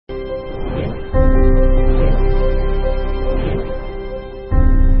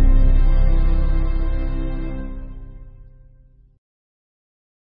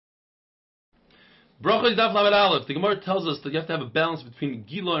Bracha Daf Lamed Aleph. The Gemara tells us that you have to have a balance between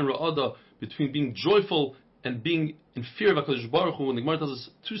Gila and Ra'ada, between being joyful and being in fear of HaKadosh Baruch Hu. And the Gemara tells us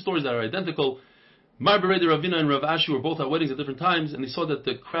two stories that are identical. Mar Beredi Ravina and Rav Ashi were both at weddings at different times, and they saw that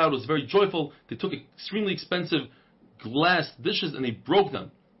the crowd was very joyful. They took extremely expensive glass dishes and they broke them.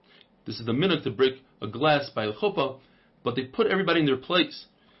 This is the minhag to break a glass by a chuppah, but they put everybody in their place.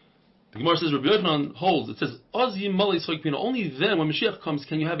 The Gemara says, Rabbi Yochanan holds, it says, only then, when Mashiach comes,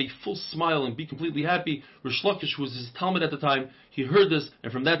 can you have a full smile and be completely happy. Rish Lakish, who was his Talmud at the time, he heard this,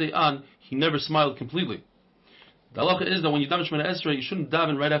 and from that day on, he never smiled completely. The halacha is that when you daven Shemona Esrei, you shouldn't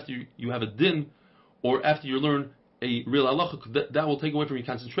daven right after you have a din, or after you learn a real halacha, that will take away from your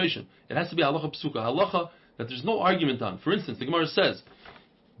concentration. It has to be halacha psuka, halacha that there's no argument on. For instance, the Gemara says,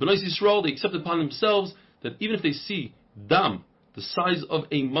 B'nai Yisrael, they accept upon themselves that even if they see dam, the size of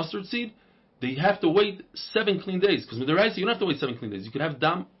a mustard seed, they have to wait 7 clean days. Because with the rice, you don't have to wait 7 clean days. You can have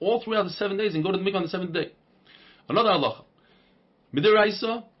dam all throughout the 7 days and go to the mikvah on the 7th day. Another halacha.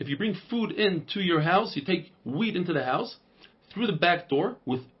 Midiraisa, if you bring food into your house, you take wheat into the house, through the back door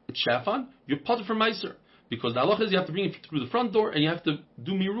with a chaff on, you're potter for meiser. Because the halacha is you have to bring it through the front door and you have to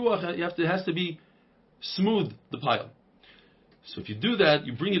do miruach, it has to be smooth, the pile. So if you do that,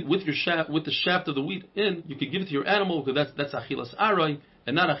 you bring it with your shaft, with the shaft of the wheat in, you could give it to your animal, because that's achilas aray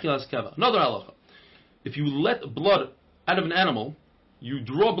and not achilas keva. Another halacha. If you let blood out of an animal, you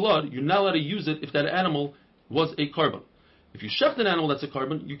draw blood, you're not allowed to use it if that animal was a carbon. If you shaft an animal that's a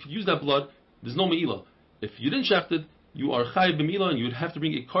carbon, you could use that blood, there's no me'ilah. If you didn't shaft it, you are chayiv b'me'ilah and you would have to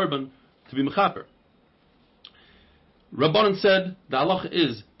bring a carbon to be mechaper. Rabbanan said, the halacha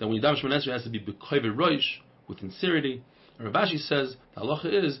is that when you daven Shemona Esrei, it has to be b'kover roish, with sincerity. And Rav Ashi says, the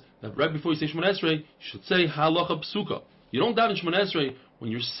halacha is that right before you say Shemona Esrei, you should say halacha psuka. You don't daven Shemona Esrei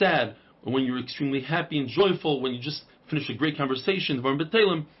when you're sad, or when you're extremely happy and joyful, when you just finish a great conversation, Dvarim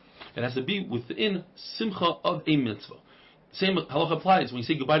B'Telem. It has to be within simcha of a mitzvah. The same halacha applies. When you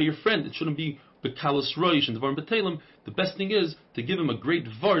say goodbye to your friend, it shouldn't be b'kalas roish and Dvarim B'Telem. The best thing is to give him a great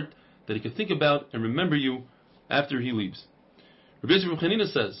vart that he can think about and remember you after he leaves. Rabbi Yosef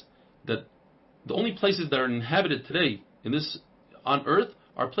Chanina says that the only places that are inhabited today in this on earth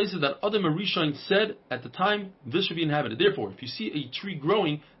are places that Adam Arishain said at the time this should be inhabited. Therefore, if you see a tree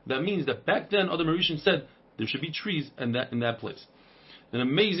growing, that means that back then Adam Arishain said there should be trees in that place. An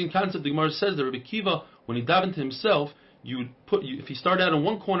amazing concept. The Gemara says that Rabbi Kiva, when he davened to himself, if he started out in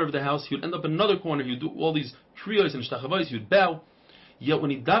one corner of the house, he would end up in another corner. He would do all these kriyos and shtachavos. He would bow. Yet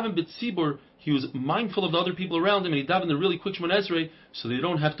when he davened b'tzibur, he was mindful of the other people around him, and he davened a really quick Shemona Esrei, so they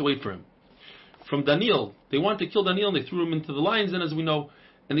don't have to wait for him. From Daniel, they wanted to kill Daniel, and they threw him into the lions, and as we know,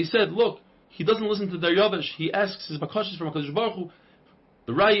 and they said, look, he doesn't listen to Daryavish, he asks his bakashas from HaKadosh Baruch Hu.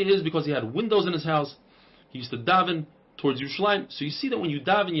 The raya is because he had windows in his house, he used to daven towards Yerushalayim. So you see that when you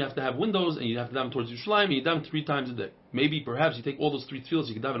daven, you have to have windows, and you have to daven towards Yerushalayim, and you daven 3 times a day. Maybe, perhaps, you take all those 3 tefillos,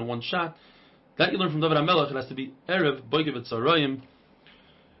 you can daven in one shot. That you learn from David HaMelech, it has to be Erev, Boigev, et Tzarayim.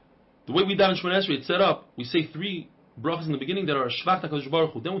 The way we daven Shemona Esrei, it's set up, we say 3 brachas in the beginning that are Shvach HaKadosh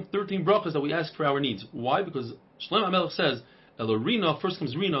Baruch Hu. Then with 13 brachas that we ask for our needs. Why? Because Shlomo HaMelech says, El Rina, first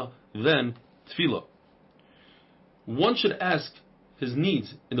comes Rina, then Tefillah. One should ask his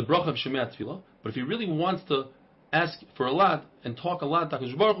needs in the bracha of Shemea Tefillah, but if he really wants to ask for a lot and talk a lot to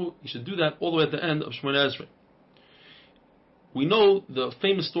HaKadosh Baruch Hu, he should do that all the way at the end of Shemona Esrei. We know the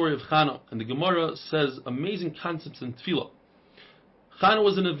famous story of Chana, and the Gemara says amazing concepts in Tefillah. Chana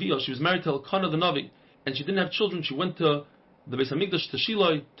was a Nevi'ah. She was married to Elkanah the Navi, and she didn't have children. She went to the Beis HaMikdash, to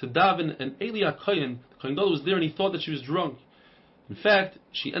Shiloh, to daven, and Eli HaKohen, the Kohen Gadol, was there, and he thought that she was drunk. In fact,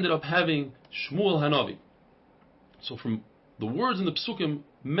 she ended up having Shmuel Hanavi. So from the words in the Psukim,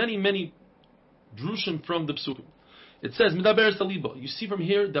 many drushim from the Psukim. It says, Midaber Saliba. You see from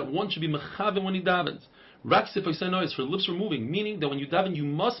here that one should be mechaven when he davens. Raksif Oisenois, her lips are moving, meaning that when you daven, you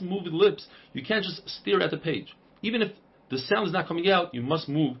must move the lips. You can't just stare at the page. Even if the sound is not coming out, you must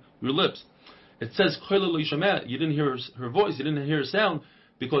move your lips. It says, you didn't hear her voice, you didn't hear her sound,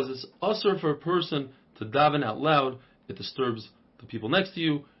 because it's usher for a person to daven out loud. It disturbs the people next to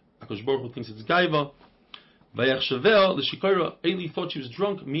you. HaKadosh Baruch Hu thinks it's gaiva. Vayachshavel, the shikara, Eli thought she was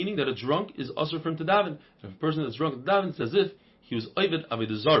drunk, meaning that a drunk is usher for him to daven. If a person that's drunk to daven, it's as if he was oived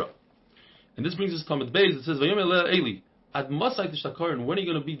avodah zarah. And this brings us to Talmud Beis. It says, Vayomer Eli, ad masai tishtakar, and when are you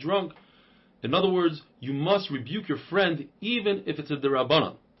going to be drunk? In other words, you must rebuke your friend, even if it's a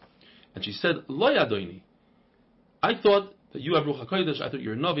derabanan. And she said, Lo yadoini, I thought that you have Ruach HaKodesh, I thought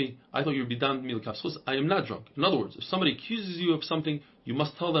you're a Navi, I thought you were Bidan Milikav Schus. I am not drunk. In other words, if somebody accuses you of something, you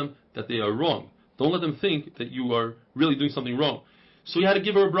must tell them that they are wrong. Don't let them think that you are really doing something wrong. So he had to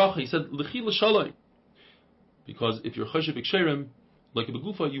give her a bracha. He said, L'chi l'shaloi. Because if you're Choshev Iksherim, like a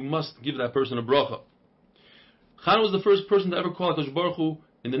Begufa, you must give that person a bracha. Chana was the first person to ever call HaKadosh Baruch Hu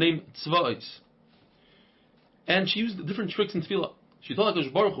in the name Tzva'is. And she used different tricks in tefillah. She told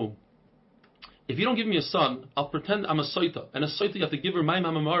HaKadosh Baruch Hu, if you don't give me a son, I'll pretend I'm a soita. And a soita, you have to give her mayim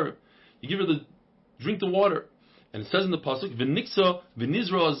hamamar. You give her drink the water. And it says in the pasuk, v'niksa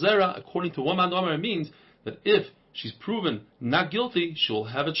v'nizra azera, according to one man it means that if she's proven not guilty, she'll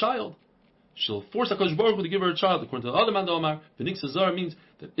have a child. She'll force HaKadosh Baruch Hu to give her a child. According to the other man v'niksa zara means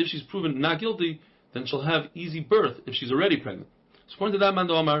that if she's proven not guilty, then she'll have easy birth if she's already pregnant. So according to that man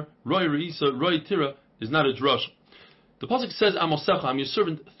Roy Reisa, Roy Tira is not a drush. The pasuk says, Amosecha, I'm your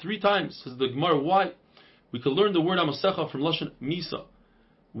servant 3 times. Says the Gemara, why? We could learn the word Amosecha from Lashon Misa.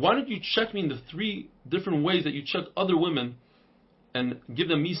 Why don't you check me in the 3 different ways that you check other women and give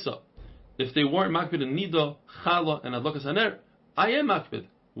them Misa? If they weren't Makbid in Nida, Chala, and Adlakas Haner, I am Makbid.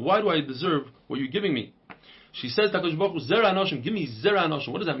 Why do I deserve what you're giving me? She says, HaKadosh Baruch Hu, Zera Anoshim, give me Zera Anoshim.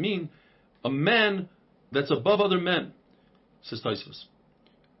 What does that mean? A man that's above other men, says Taisvus.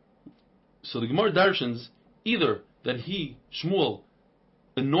 So the Gemara darshans either that he, Shmuel,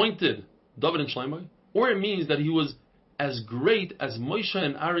 anointed David and Shlomo, or it means that he was as great as Moshe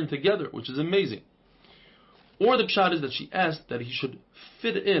and Aaron together, which is amazing. Or the pshat is that she asked that he should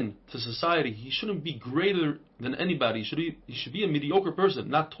fit in to society. He shouldn't be greater than anybody. He should be a mediocre person,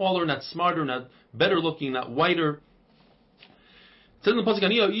 not taller, not smarter, not better looking, not whiter. It says in the pasuk,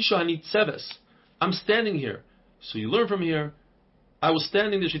 Ani Isha Ani Tzeves. I'm standing here. So you learn from here, I was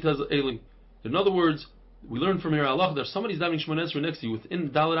standing there, she tells Eli. In other words, we learn from here, Allah, that if somebody's davening Shemona Esrei next to you within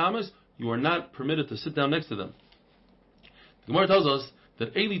Dalet Amos, you are not permitted to sit down next to them. The Gemara tells us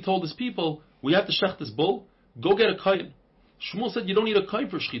that Eli told his people, we have to shech this bull, go get a kayin. Shmuel said you don't need a kayin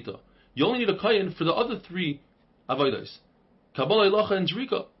for shchita. You only need a kayin for the other 3 avodas, Kabbalah, Eilacha, and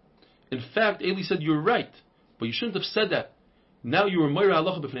Zrika. In fact, Eli said, you're right, but you shouldn't have said that. Now you are Moira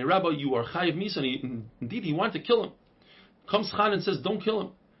Allah b'fnei Rabba, you are Chayiv Misa, and indeed he wanted to kill him. Comes Chan and says, don't kill him.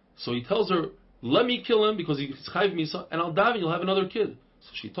 So he tells her, let me kill him because he's Chayiv Misa, and I'll daven, you'll have another kid. So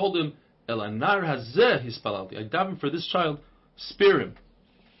she told him, El anar hazeh hispalalti, I daven for this child, spare him.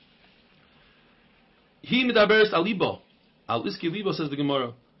 He midaberes alibo, al iski libo, says the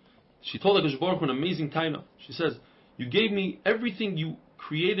Gemara. She told HaKadosh Baruch Hu an amazing taina. She says, you gave me everything you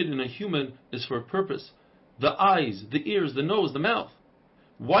created in a human is for a purpose. The eyes, the ears, the nose, the mouth.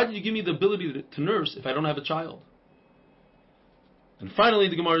 Why did you give me the ability to nurse if I don't have a child? And finally,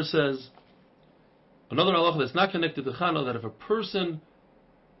 the Gemara says, another halacha that's not connected to Chana, that if a person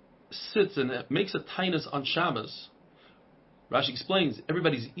sits and makes a tainus on Shabbos, Rashi explains,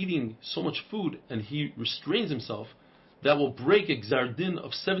 everybody's eating so much food and he restrains himself, that will break a gzar din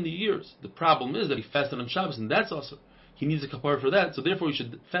of 70 years. The problem is that he fasted on Shabbos, and that's also, he needs a kapara for that, so therefore he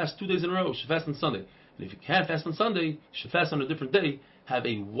should fast 2 days in a row, he should fast on Sunday. And if you can't fast on Sunday, you should fast on a different day. Have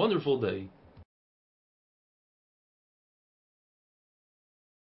a wonderful day.